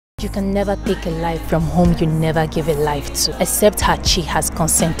You can never take a life from whom you never give a life to, except Hachi has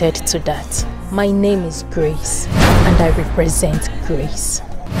consented to that. My name is Grace, and I represent Grace.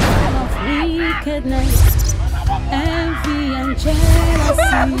 Wickedness, envy and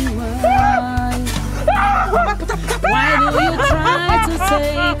jealousy. Why do you try to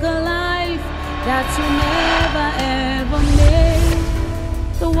take a life that you never ever made?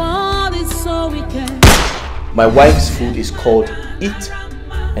 The world is so wicked. My wife's food is called eat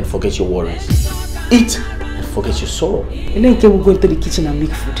and forget your worries. Eat and forget your sorrow. And then can we go into the kitchen and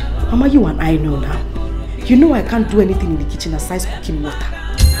make food? Mama, you and I know now. You know I can't do anything in the kitchen aside cooking water.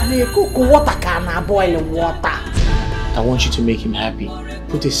 And you cook water can I boil water. I want you to make him happy.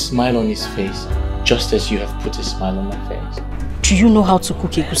 Put a smile on his face, just as you have put a smile on my face. Do you know how to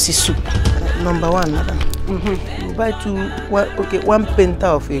cook egusi soup? Number one, madam. You buy one penta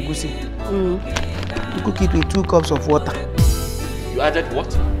of egusi. You cook it with 2 cups of water. You added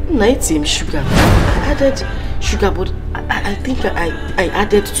what? Not sugar. I added sugar, but I think I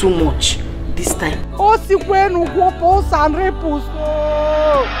added too much this time. Oh, si bueno, guapo, sangre puso.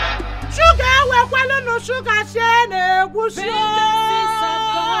 Sugar, we're calling no sugar, shane, egusi.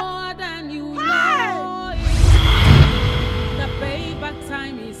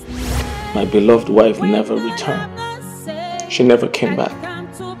 My beloved wife never returned. She never came back.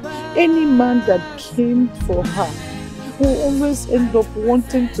 Any man that came for her will always end up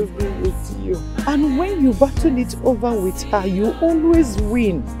wanting to be with you. And when you battle it over with her, you always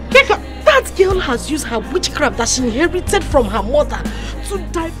win. Keka, that girl has used her witchcraft that she inherited from her mother to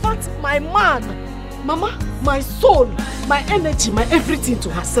divert my man, Mama, my soul, my energy, my everything to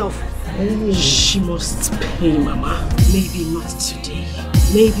herself. She must pay, Mama. Maybe not today,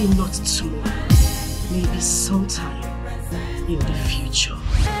 maybe not tomorrow, maybe sometime in the future.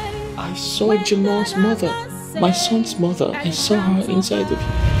 I saw Jamal's mother, my son's mother. I saw her inside of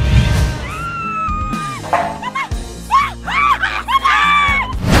you.